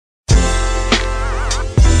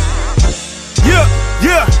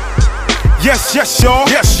Yes, yes, y'all.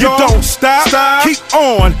 Yes, you don't stop. Keep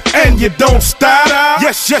on, and you don't stop.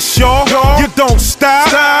 Yes, yes, y'all. You don't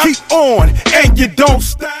stop. Keep on, and you don't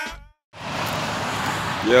stop.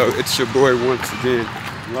 Yo, it's your boy once again,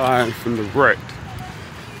 live from the wreck.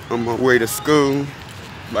 On my way to school,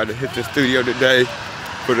 about to hit the studio today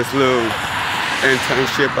for this little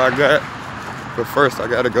internship I got. But first, I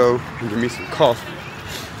gotta go and get me some coffee.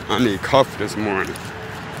 I need coffee this morning.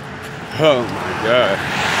 Oh my God,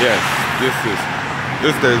 yes, this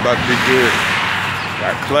day is about to be good.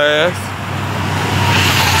 Got class,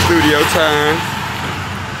 studio time.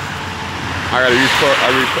 I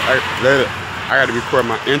gotta record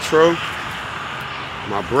my intro,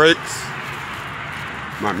 my breaks,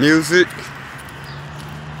 my music,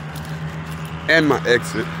 and my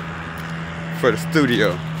exit for the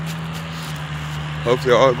studio.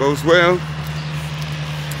 Hopefully all goes well.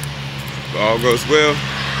 If all goes well,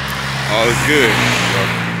 all is good. So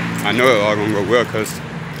I know it's all gonna go well because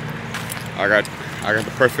I got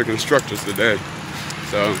the perfect instructors today.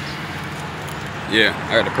 So yeah,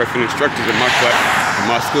 I got the perfect instructors in my class, in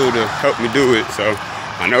my school to help me do it. So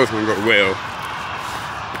I know it's gonna go well.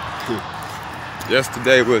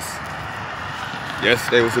 Yesterday was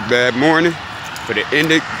a bad morning, but it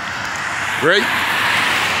ended great.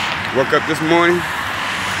 Woke up this morning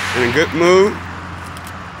in a good mood.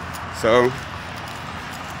 So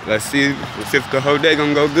let's see if the whole day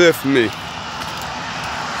gonna go good for me.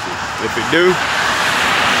 If it do,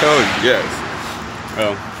 tell you yes.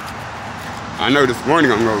 Well, I know this morning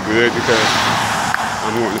gonna go good because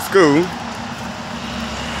I'm going to school,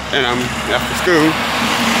 and after school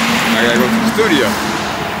I gotta go to the studio.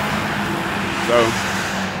 So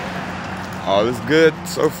all is good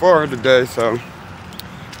so far today. So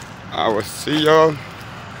I will see y'all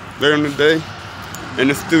later in the day in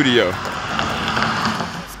the studio.